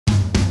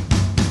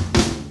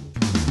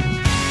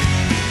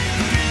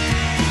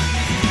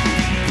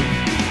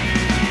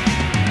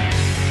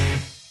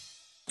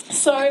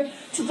So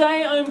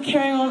today I'm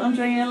carrying on, I'm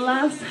doing our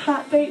last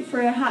heartbeat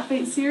for our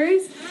heartbeat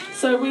series.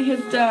 So we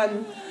have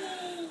done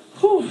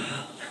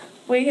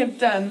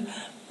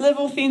live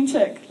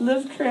authentic,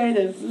 live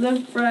creative,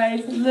 live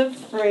brave, live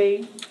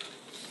free.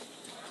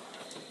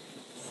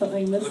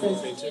 Something missing.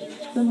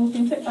 Live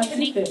authentic. I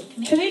think that.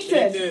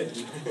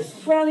 Connected.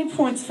 Brownie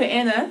points for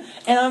Anna,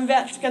 and I'm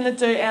about going to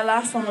do our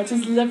last one, which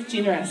is live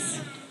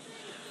generous.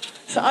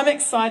 So I'm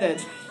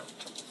excited.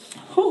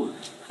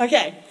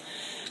 Okay.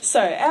 So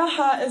our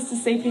heart is to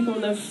see people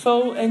live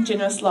full and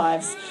generous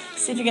lives,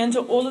 stepping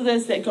into all it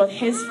is that God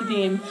has for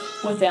them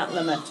without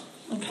limit.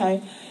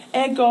 Okay.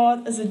 Our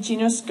God is a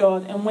generous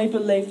God, and we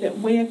believe that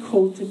we are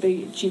called to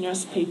be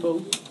generous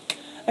people.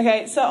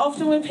 Okay. So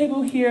often when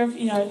people hear of,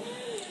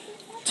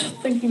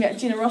 thinking about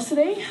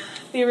generosity,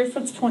 their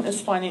reference point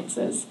is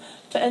finances.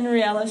 But in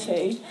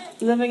reality,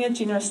 living a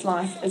generous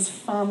life is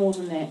far more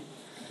than that.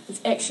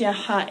 It's actually a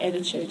heart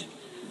attitude.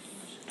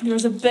 There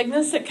is a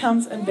bigness that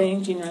comes in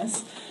being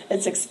generous.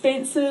 It's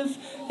expansive,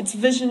 it's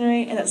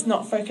visionary, and it's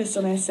not focused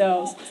on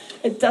ourselves.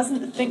 It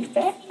doesn't think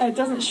back, it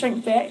doesn't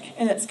shrink back,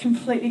 and it's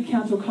completely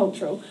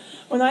countercultural.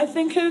 When I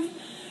think of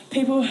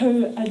people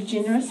who are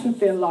generous with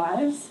their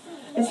lives,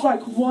 it's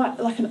like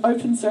an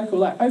open circle,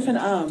 like open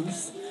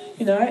arms,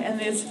 and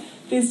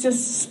there's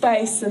just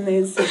space, and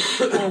there's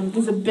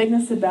a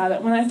bigness about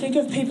it. When I think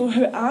of people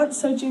who aren't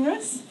so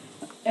generous,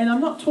 and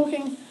I'm not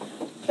talking,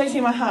 please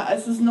hear my heart,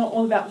 this is not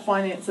all about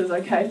finances,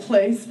 okay,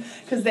 please,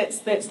 because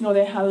that's not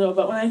our heart at all.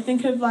 But when I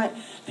think of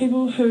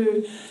people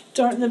who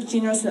don't live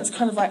generous, and it's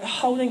kind of like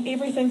holding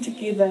everything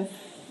together,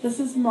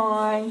 this is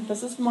mine,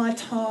 this is my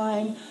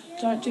time,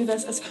 don't do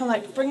this, it's kind of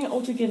like bringing it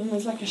all together, and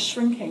there's like a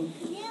shrinking.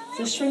 It's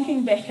a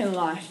shrinking back in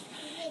life,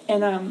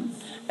 and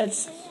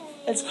it's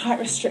quite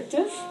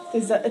restrictive.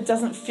 It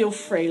doesn't feel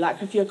free.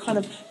 Like if you're kind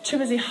of too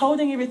busy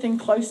holding everything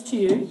close to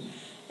you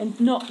and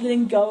not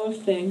letting go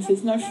of things,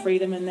 there's no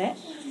freedom in that.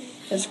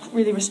 It's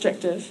really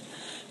restrictive.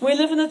 We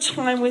live in a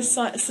time where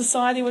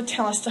society would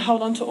tell us to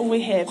hold on to all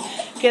we have,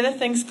 gather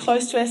things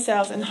close to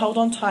ourselves and hold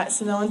on tight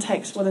so no one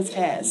takes what is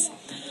ours.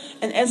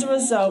 And as a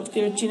result,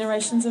 there are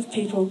generations of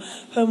people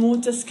who are more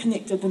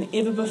disconnected than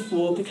ever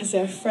before because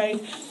they're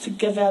afraid to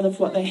give out of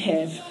what they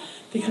have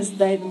because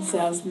they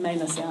themselves may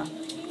miss out.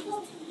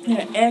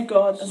 Our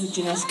God is a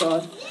generous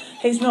God.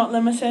 He's not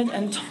limited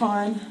in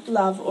time,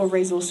 love or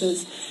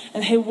resources,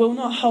 and He will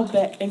not hold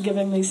back in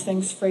giving these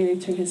things freely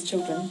to His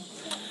children.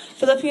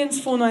 Philippians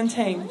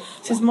 4:19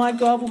 says, "My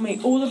God will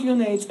meet all of your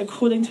needs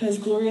according to His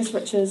glorious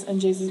riches in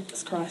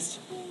Jesus Christ."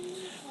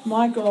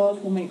 My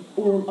God will meet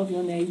all of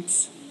your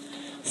needs.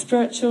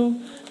 Spiritual,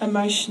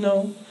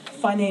 emotional,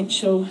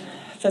 financial,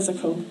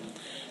 physical.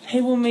 He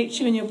will meet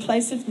you in your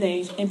place of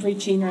need and be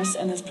generous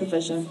in His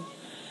provision.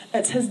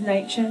 It's His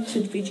nature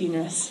to be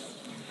generous.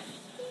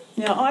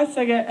 Now, I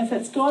figure if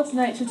it's God's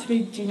nature to be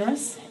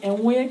generous, and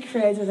we're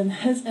created in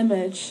His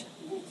image,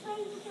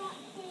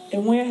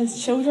 and we're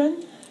His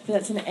children, then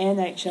it's in our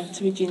nature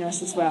to be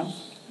generous as well.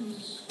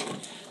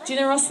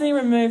 Generosity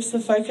removes the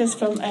focus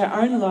from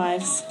our own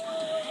lives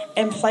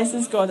and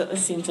places God at the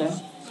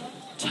centre.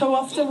 Too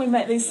often we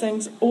make these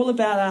things all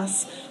about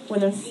us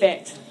when in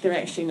fact they're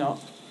actually not.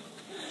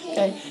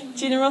 Okay.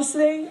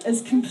 Generosity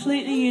is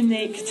completely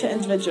unique to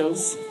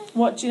individuals.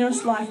 What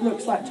generous life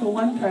looks like to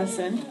one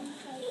person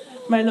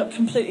may look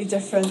completely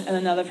different in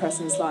another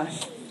person's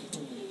life.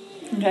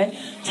 Okay,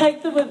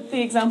 take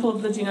the example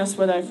of the generous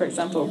widow, for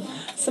example.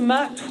 So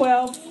Mark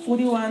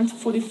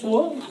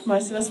 12:41-44,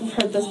 most of us have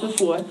heard this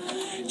before.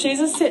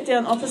 Jesus sat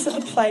down opposite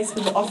the place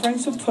where the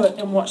offerings were put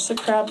and watched the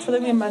crowd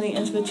putting their money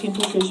into the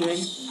temple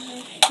treasury.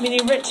 Many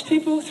rich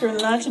people threw in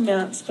large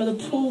amounts, but a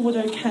poor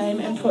widow came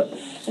and put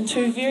in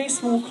 2 very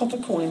small copper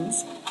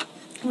coins,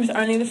 worth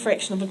only the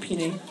fraction of a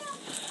penny.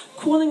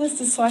 Calling His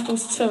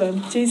disciples to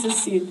Him,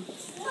 Jesus said,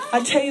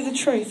 "I tell you the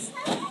truth,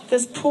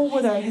 this poor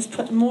widow has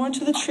put more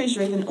into the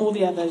treasury than all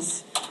the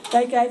others.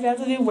 They gave out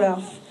of their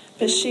wealth,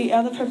 but she,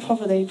 out of her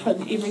poverty, put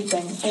in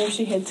everything, all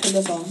she had to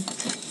live on."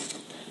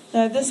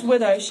 Now, this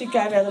widow, she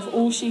gave out of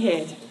all she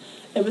had.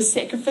 It was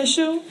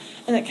sacrificial,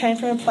 and it came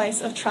from a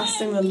place of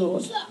trusting the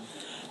Lord.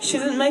 She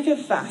didn't make a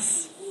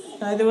fuss.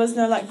 No, there was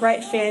no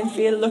great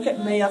fanfare, look at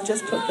me, I've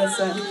just put this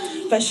in.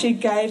 But she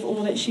gave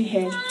all that she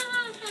had.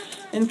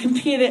 And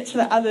compare that to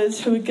the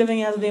others who were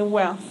giving out of their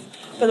wealth.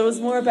 But it was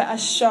more about a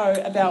show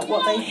about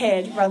what they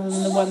had rather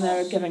than the one they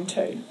were giving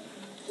to.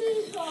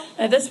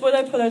 Now, this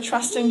widow put her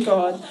trust in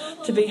God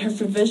to be her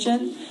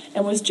provision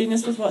and was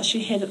generous with what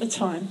she had at the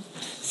time,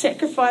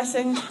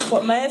 sacrificing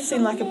what may have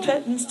seemed like a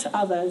pittance to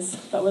others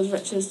but was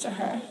riches to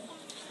her.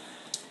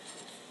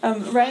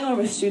 Ray and I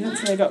were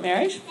students when we got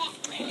married,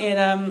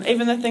 and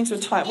even though things were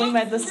tight, we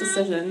made this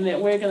decision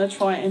that we're going to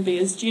try and be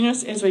as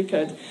generous as we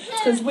could,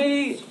 because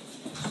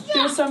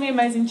there were so many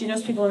amazing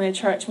generous people in our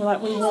church, and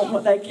we want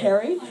what they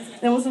carried.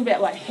 And it wasn't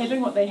about having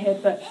what they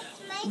had, but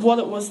what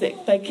it was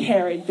that they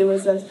carried. There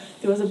was a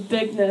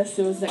bigness,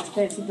 there was an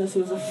expansiveness,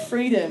 there was a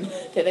freedom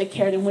that they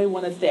carried, and we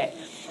wanted that.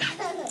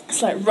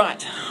 It's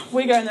right,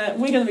 we're going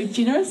to be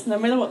generous no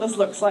matter what this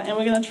looks like, and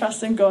we're going to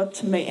trust in God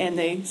to meet our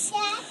needs.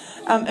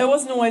 It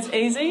wasn't always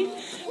easy,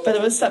 But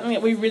it was something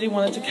that we really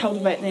wanted to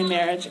cultivate in our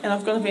marriage. And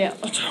I've got to be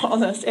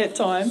honest, at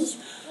times,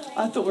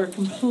 I thought we were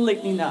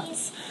completely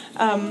nuts.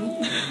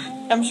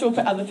 I'm sure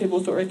for other people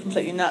thought we were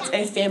completely nuts,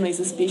 our families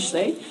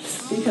especially,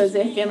 because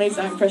their families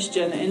aren't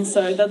Christian, and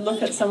so they'd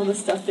look at some of the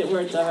stuff that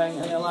we're doing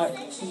and they're like,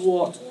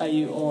 what are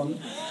you on?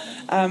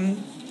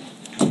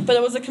 But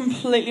it was a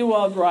completely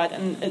wild ride,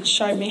 and it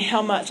showed me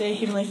how much our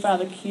Heavenly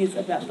Father cares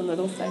about the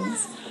little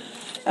things.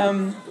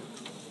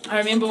 I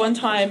remember one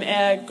time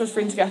our good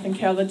friends Garth and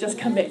Carol had just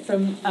come back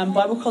from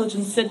Bible College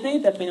in Sydney.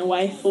 They'd been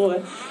away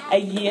for a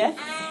year,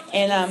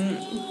 and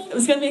it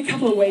was going to be a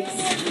couple of weeks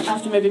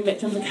after moving back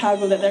to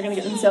Invercargill that they were going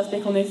to get themselves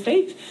back on their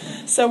feet.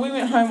 So we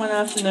went home one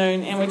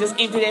afternoon and we just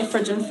emptied our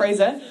fridge and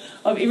freezer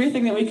of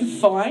everything that we could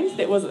find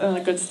that wasn't in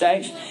a good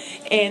state,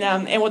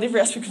 and whatever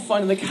else we could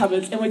find in the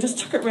cupboards, and we just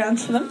took it round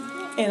to them.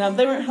 And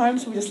they weren't home,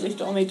 so we just left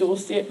it on their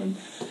doorstep, and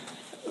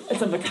it's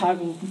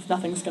Invercargill,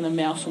 nothing's going to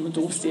melt on the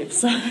doorstep,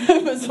 so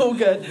it was all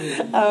good.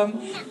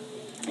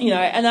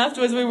 And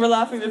afterwards we were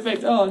laughing at the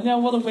fact, oh, now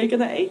what are we going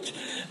to eat?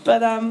 But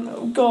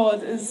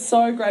God is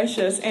so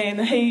gracious,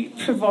 and He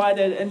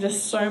provided in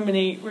just so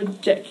many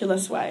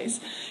ridiculous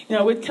ways.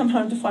 We'd come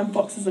home to find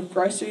boxes of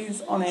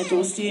groceries on our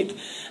doorstep.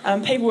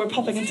 People were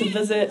popping in to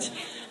visit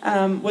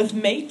with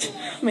meat,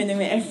 meaning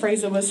that our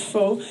freezer was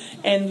full,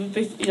 and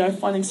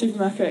finding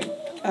supermarket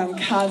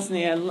cards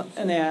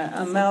in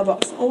our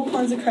mailbox, all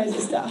kinds of crazy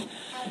stuff.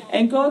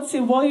 And God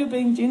said, while you're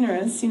being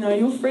generous,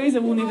 your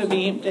freezer will never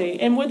be empty.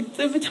 And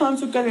there were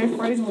times we'd go to our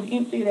freezer and we'd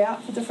empty it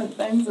out for different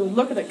things, and we'd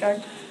look at it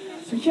going,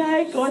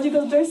 okay, God, you've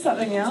got to do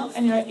something now.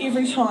 And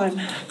every time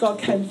God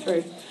came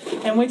through.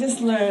 And we just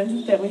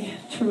learned that we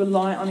had to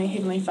rely on our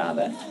Heavenly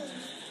Father.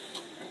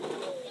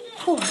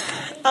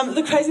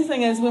 The crazy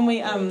thing is when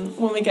we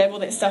gave all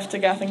that stuff to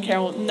Garth and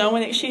Carol, no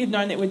one actually had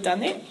known that we'd done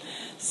that.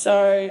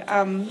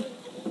 So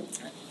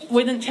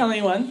we didn't tell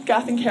anyone.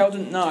 Garth and Carol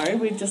didn't know.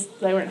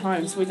 They weren't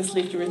home, so we just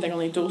left everything on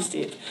their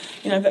doorstep.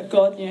 But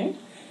God knew,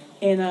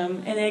 and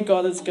our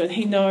God is good.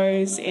 He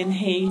knows, and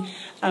He'll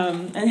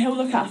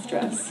look after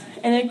us.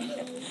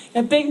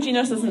 And being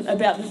generous isn't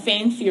about the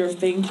fanfare of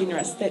being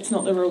generous. That's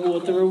not the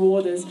reward. The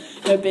reward is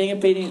being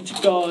obedient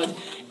to God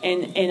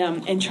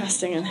and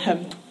trusting in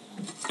Him.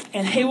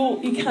 And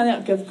you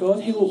can't outgive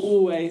God. He will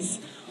always,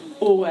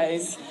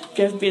 always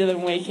give better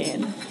than we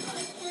can.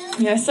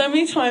 So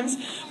many times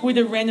we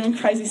did random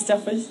crazy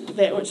stuff with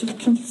that, which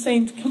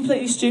seemed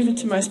completely stupid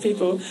to most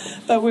people,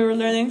 but we were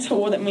learning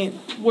what it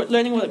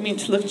meant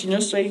to live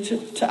generously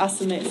to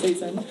us in that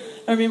season.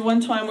 I remember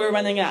one time we were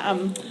running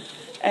a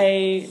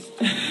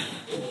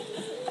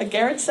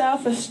garage sale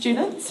for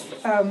students,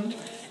 and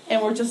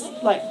we're just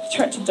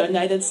church had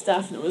donated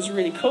stuff, and it was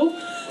really cool.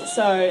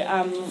 So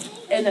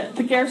and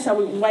the garage sale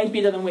went way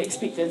better than we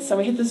expected. So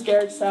we had this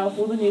garage sale with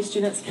all the new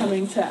students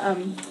coming to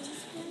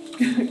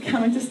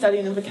study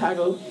in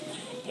Invercargill,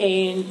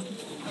 and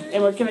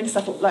we're giving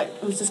stuff, it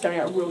was just going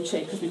out real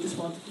cheap because we just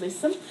wanted to bless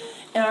them.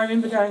 And I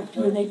remember going,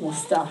 we need more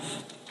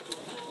stuff.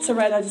 So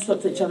Ray and I just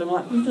looked at each other and we're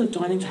like, we've got a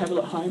dining table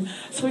at home.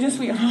 So we just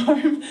went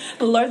home,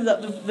 loaded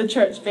up the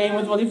church van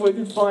with whatever we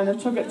could find, and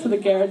took it to the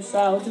garage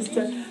sale just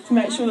to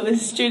make sure that the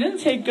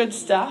students had good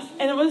stuff.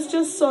 And it was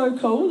just so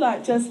cool,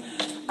 just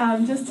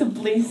to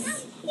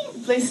bless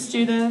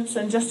students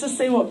and just to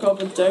see what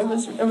God would do.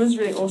 It was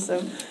really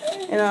awesome.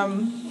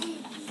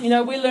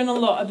 And we learn a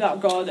lot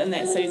about God in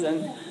that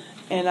season,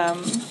 and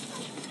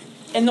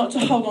not to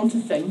hold on to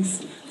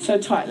things so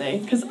tightly,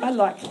 because I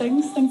like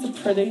things are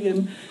pretty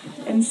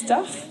and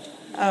stuff,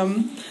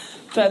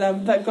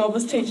 but God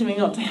was teaching me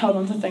not to hold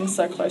on to things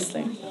so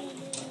closely.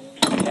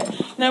 Okay.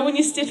 Now when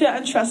you step out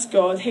and trust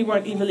God, He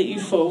won't ever let you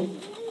fall,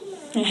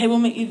 and He will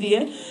meet you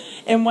there.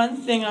 And one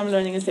thing I'm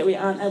learning is that we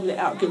aren't able to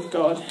outgive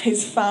God.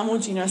 He's far more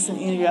generous than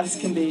any of us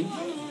can be.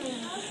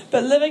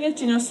 But living a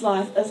generous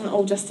life isn't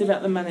all just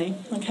about the money,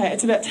 okay?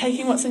 It's about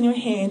taking what's in your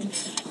hand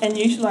and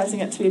utilising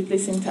it to be a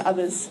blessing to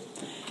others.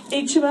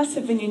 Each of us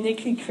have been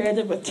uniquely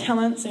created with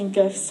talents and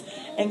gifts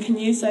and can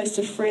use those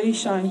to freely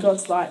shine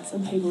God's lights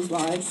in people's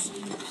lives.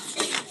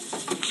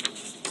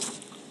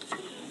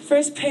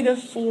 1 Peter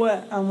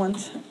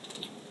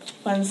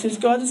 4:1 says,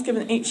 God has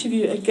given each of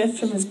you a gift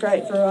from His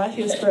great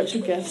variety of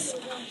spiritual gifts.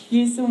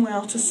 Use them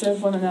well to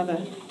serve one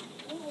another.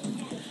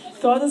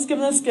 God has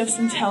given us gifts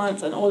and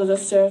talents in order to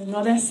serve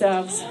not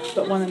ourselves,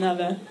 but one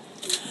another.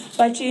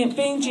 By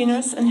being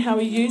generous in how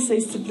we use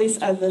these to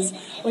bless others,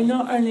 we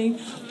not only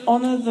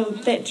honour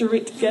that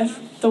direct gift,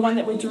 the one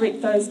that we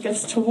direct those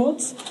gifts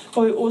towards,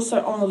 but we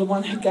also honour the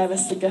one who gave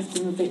us the gift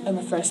in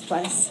the first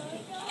place.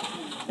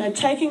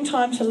 Taking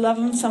time to love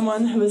on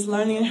someone who is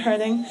lonely and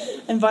hurting,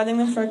 inviting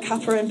them for a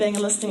cuppa and being a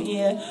listening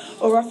ear,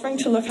 or offering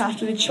to look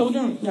after their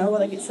children while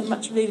they get some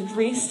much needed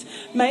rest,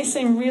 may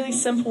seem really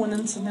simple and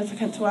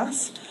insignificant to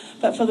us,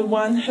 but for the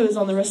one who is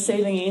on the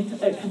receiving end,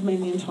 it could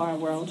mean the entire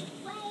world.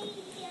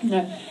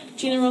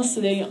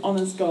 Generosity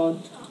honours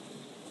God.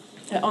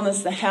 It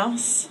honours the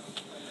house.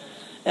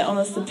 It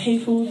honours the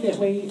people that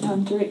we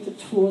direct it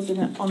towards, and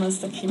it honours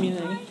the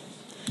community.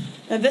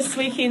 Now this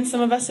weekend, some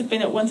of us have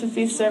been at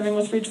Winterfest serving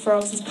with Red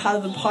Frogs as part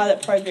of the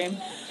pilot program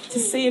to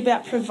see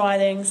about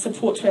providing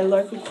support to our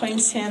local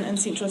Queenstown and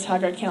Central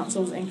Otago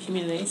councils and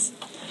communities.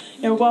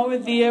 While we're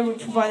there, we're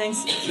providing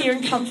care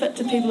and comfort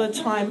to people at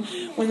a time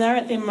when they're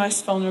at their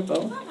most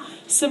vulnerable.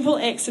 Simple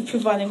acts of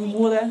providing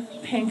water,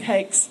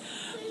 pancakes,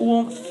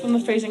 warmth from the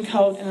freezing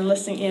cold and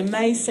enlisting air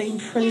may seem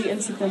pretty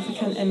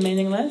insignificant and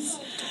meaningless,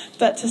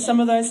 but to some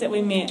of those that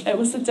we met, it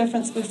was the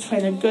difference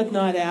between a good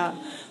night out,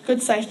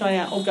 good safe night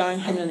out, or going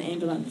home in an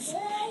ambulance.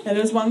 There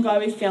was one guy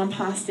we found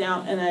passed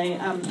out in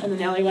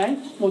an alleyway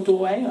or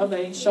doorway of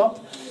a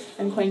shop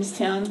in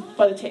Queenstown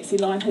by the taxi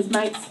line. His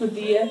mates were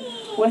there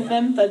with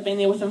him. They'd been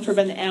there with him for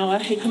about an hour.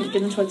 He couldn't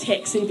get into a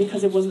taxi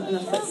because he wasn't in a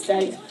fit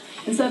state.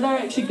 And so they were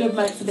actually good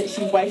mates that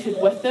actually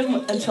waited with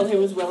him until he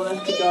was well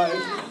enough to go,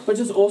 which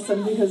is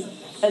awesome because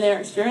in our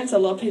experience, a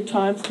lot of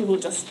times people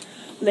just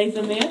leave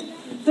them there.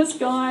 This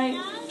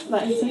guy, so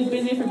he'd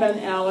been there for about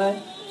an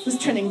hour, was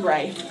turning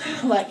grey.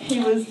 He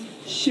was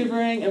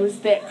shivering, it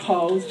was that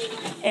cold,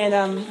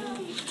 and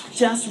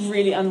just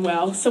really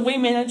unwell. So we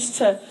managed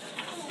to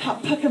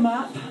help pick him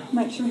up,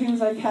 make sure he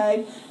was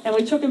okay, and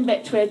we took him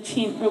back to our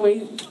tent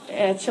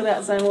our chill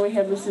out zone where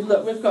we said,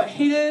 look, we've got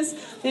heaters,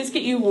 let's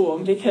get you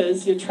warm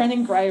because you're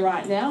turning grey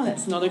right now and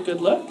that's not a good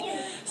look.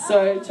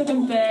 So took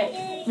him back,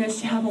 managed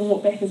to help him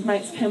walk back, his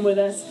mates came with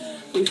us,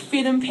 we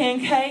fed him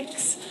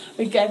pancakes,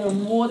 we gave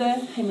him water,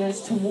 he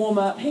managed to warm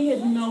up, he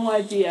had no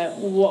idea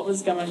what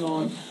was going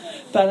on.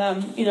 But,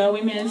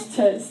 we managed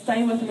to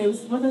stay with him. He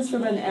was with us for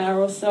about an hour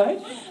or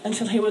so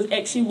until he was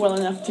actually well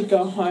enough to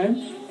go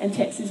home and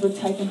taxis would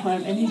take him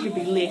home and he could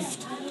be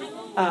left,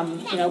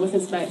 with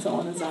his mates or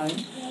on his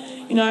own.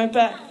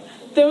 But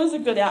there was a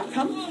good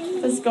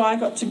outcome. This guy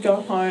got to go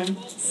home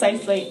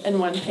safely in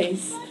one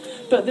piece.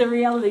 But the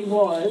reality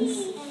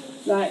was,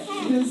 there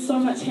was so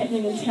much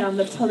happening in town.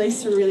 The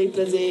police were really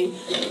busy.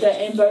 The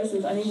ambos,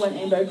 there's only one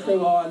ambo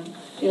crew on.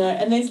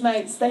 And these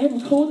mates, they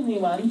hadn't called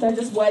anyone. They're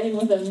just waiting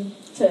with him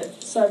to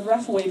sort of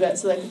rough a wee bit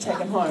so they could take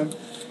him home.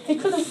 He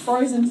could have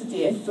frozen to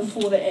death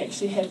before that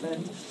actually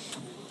happened.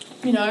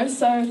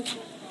 So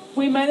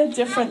we made a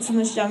difference in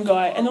this young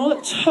guy, and all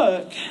it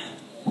took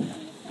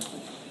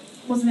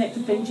was an act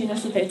of being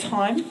generous with their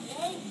time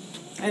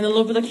and a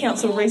little bit of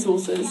council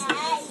resources,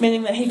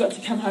 meaning that he got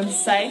to come home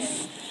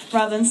safe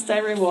rather than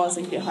stay where he was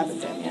and get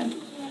hypothermia.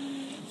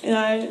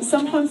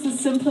 Sometimes the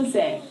simplest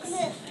acts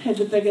have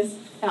the biggest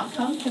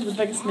outcome, have the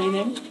biggest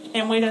meaning,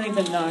 and we don't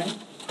even know.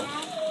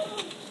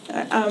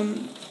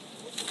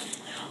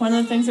 One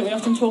of the things that we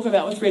often talk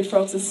about with Red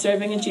Frogs is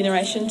serving a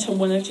generation to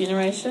win a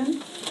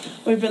generation.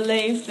 We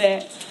believe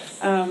that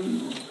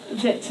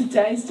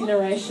today's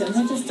generation,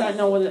 they just don't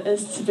know what it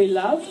is to be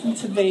loved and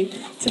to be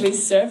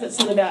served. It's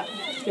all about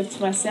give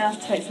to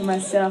myself, take for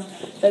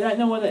myself. They don't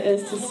know what it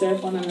is to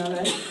serve one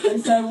another.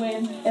 And so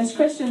when, as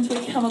Christians,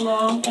 we come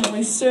along and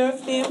we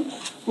serve them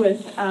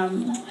with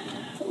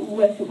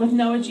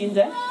no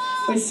agenda,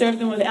 we serve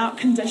them without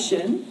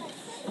condition,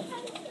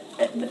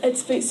 it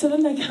speaks to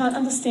them. They can't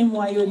understand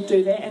why you would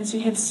do that, and so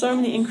you have so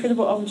many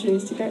incredible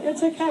opportunities to go,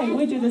 it's okay,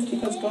 we do this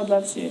because God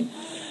loves you.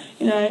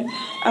 It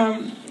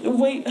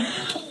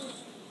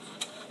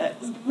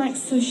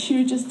makes the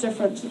hugest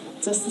difference,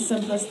 just the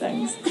simplest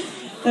things.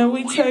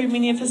 We too,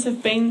 many of us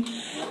have been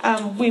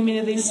where many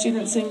of these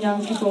students and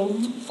young people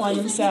find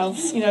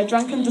themselves,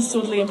 drunken,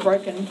 disorderly and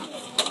broken.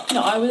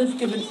 I would have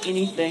given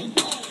anything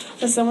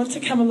for someone to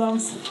come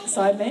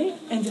alongside me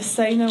and just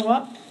say, you know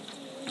what,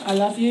 I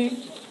love you,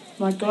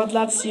 my God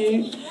loves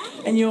you,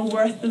 and you're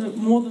worth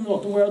more than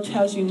what the world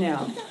tells you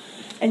now.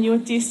 And you're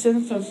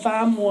destined for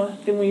far more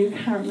than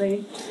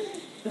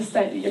the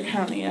state that you're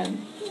currently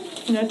in.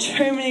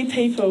 Too many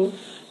people,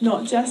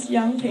 not just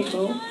young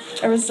people,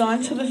 are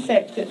resigned to the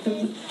fact that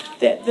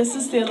this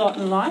is their lot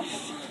in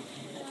life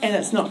and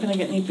it's not going to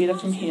get any better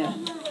from here.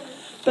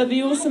 But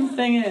the awesome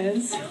thing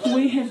is,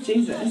 we have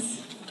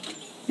Jesus.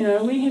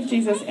 We have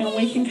Jesus, and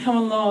we can come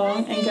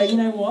along and go, you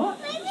know what?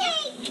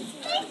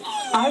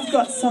 I've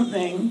got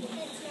something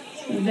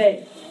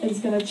that is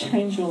going to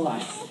change your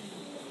life.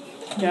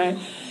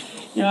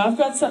 I've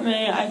got something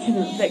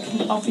that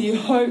can offer you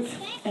hope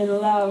and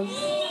love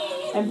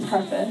and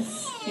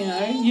purpose.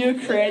 You're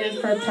created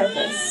for a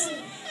purpose.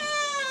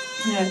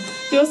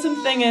 The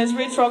awesome thing is,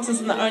 Red Frogs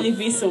isn't the only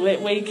vessel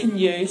that we can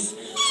use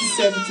to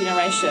serve a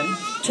generation,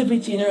 to be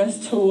generous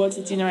towards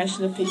a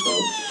generation of people.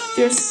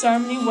 There are so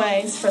many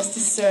ways for us to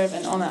serve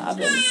and honour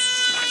others.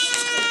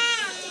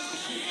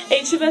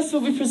 Each of us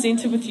will be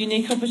presented with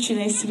unique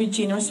opportunities to be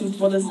generous with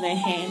what is in our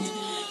hand,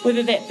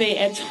 whether that be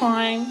our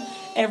time,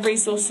 our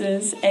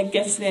resources, our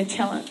gifts and our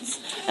talents.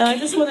 And I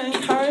just want to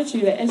encourage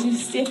you that as you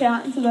step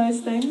out into those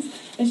things,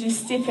 as you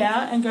step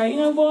out and go, you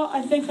know what,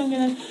 I think I'm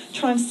going to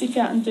try and step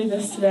out and do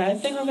this today. I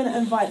think I'm going to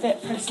invite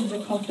that person to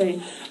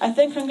coffee. I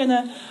think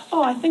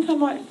I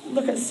might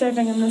look at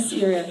serving in this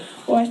area.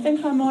 Or I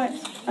think I might,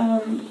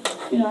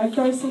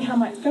 go see how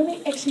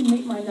go actually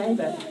meet my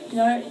neighbour.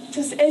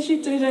 Just as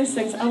you do those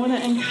things, I want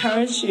to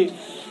encourage you.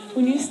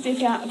 When you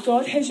step out,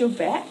 God has your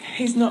back.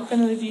 He's not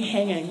going to leave you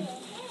hanging.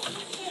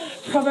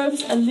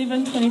 Proverbs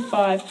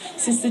 11:25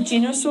 says, the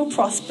generous will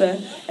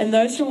prosper, and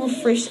those who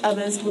refresh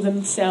others will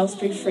themselves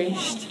be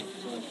refreshed.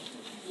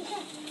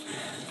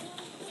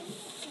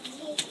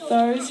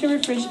 those who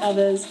refresh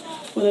others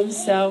will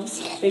themselves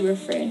be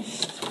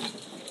refreshed.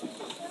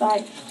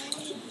 Like,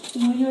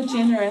 when you're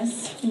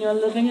generous, when you're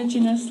living a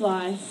generous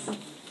life,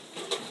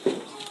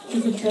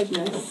 there's a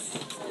bigness.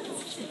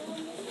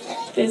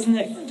 There's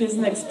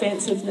an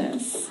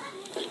expansiveness.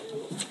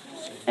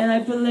 And I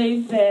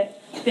believe that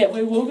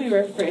we will be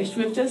refreshed.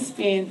 We've just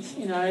spent,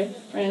 and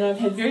I've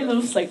had very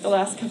little sleep the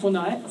last couple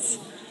nights.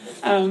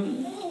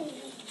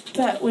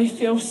 But we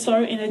feel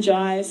so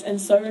energized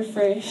and so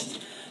refreshed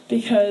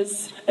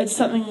because it's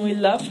something we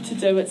love to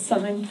do. It's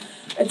a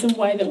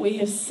way that we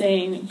have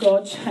seen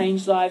God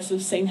change lives.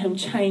 We've seen him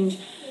change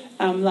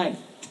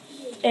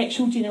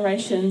actual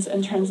generations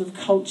in terms of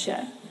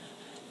culture.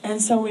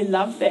 And so we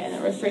love that, and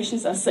it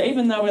refreshes us. So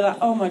even though we're like,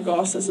 oh my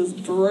gosh, this is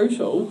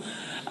brutal,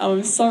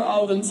 I'm so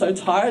old and so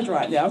tired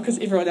right now because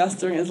everyone else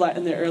doing it is like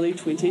in their early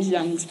 20s,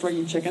 young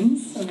spring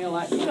chickens, and we're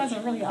like, you guys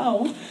are really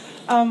old.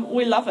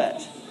 We love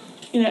it.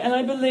 And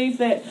I believe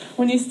that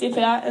when you step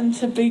out and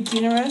to be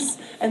generous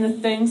in the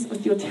things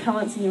with your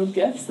talents and your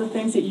gifts, the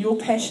things that you're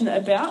passionate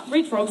about,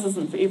 Red Frogs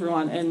isn't for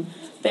everyone, and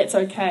that's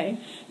okay,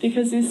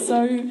 because there's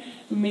so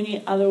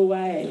many other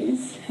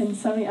ways and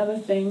so many other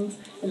things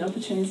and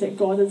opportunities that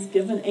God has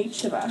given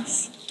each of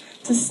us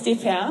to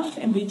step out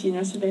and be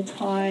generous with their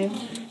time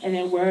and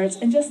their words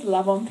and just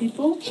love on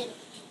people.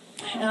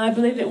 And I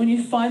believe that when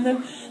you find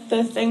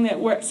the thing that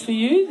works for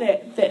you,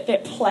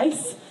 that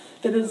place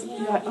that is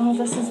like, oh,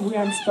 this is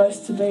where I'm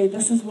supposed to be,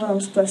 this is what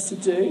I'm supposed to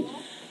do.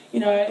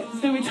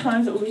 There'll be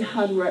times it will be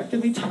hard work,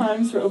 there'll be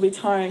times where it will be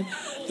tiring,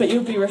 but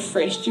you'll be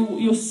refreshed.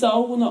 Your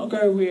soul will not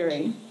grow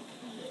weary.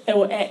 It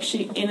will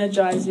actually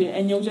energize you,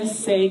 and you'll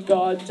just see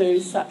God do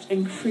such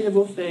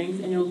incredible things,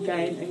 and you'll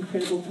gain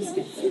incredible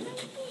perspective.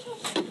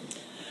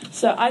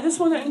 So I just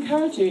want to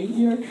encourage you.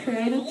 You're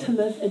created to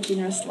live a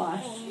generous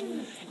life.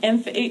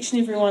 And for each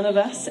and every one of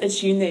us,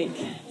 it's unique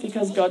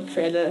because God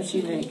created us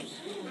unique.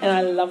 And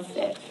I love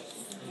that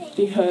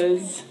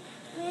because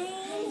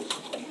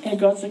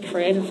God's a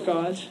creative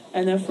God.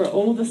 And if we're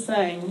all the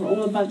same, we're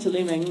all a bunch of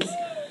lemmings,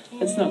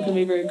 it's not going to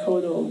be very cool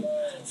at all.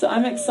 So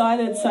I'm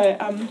excited. So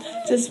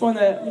we're just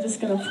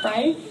going to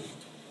pray.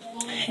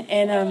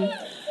 And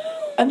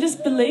I'm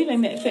just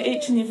believing that for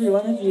each and every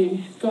one of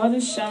you, God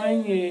is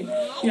showing you,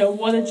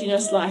 what a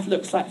generous life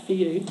looks like for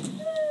you.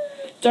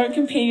 Don't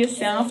compare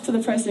yourself to the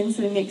person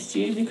sitting next to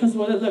you, because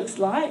what it looks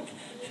like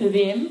for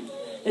them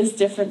is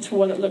different to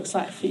what it looks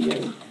like for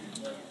you.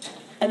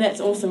 And that's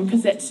awesome,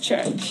 because that's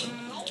church.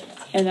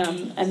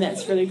 And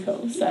that's really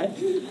cool. So,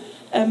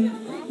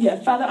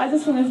 Father, I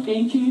just want to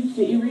thank you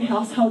for every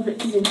household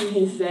represented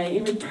here today,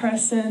 every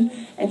person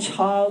and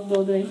child,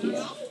 Lord, that are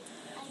here.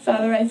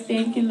 Father, I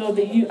thank you, Lord,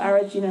 that you are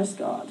a generous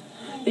God,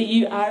 that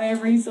you are our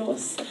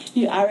resource,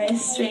 you are our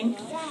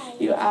strength,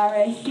 you are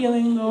our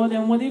healing, Lord,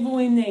 and whatever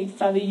we need,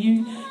 Father,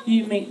 you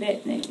meet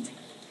that need,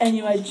 and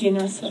you are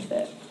generous with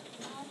it.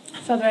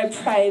 Father, I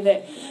pray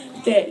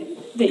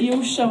that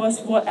you'll show us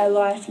what our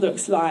life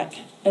looks like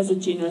as a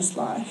generous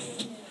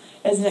life,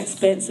 as an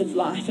expansive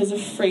life, as a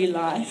free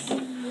life,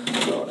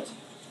 Lord.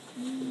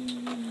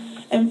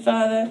 And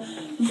Father,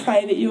 I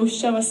pray that you'll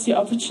show us the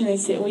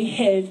opportunities that we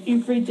have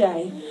every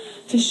day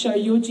to show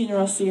your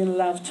generosity and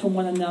love to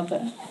one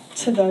another,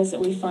 to those that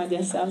we find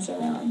ourselves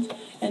around,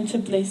 and to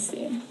bless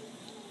them.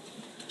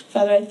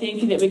 Father, I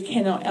thank you that we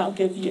cannot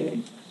outgive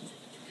you,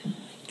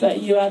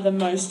 but you are the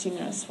most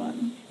generous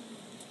one.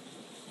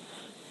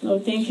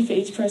 Lord, thank you for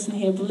each person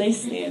here.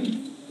 Bless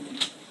them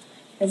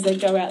as they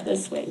go out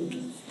this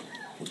week.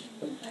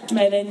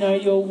 May they know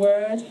your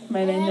word.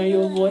 May they know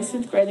your voice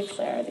with greater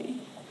clarity.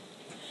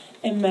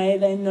 And may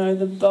they know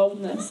the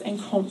boldness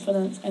and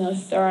confidence and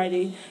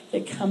authority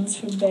that comes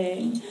from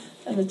being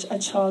a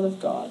child of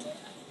God.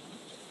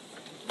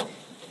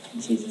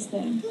 In Jesus'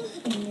 name,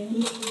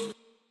 amen.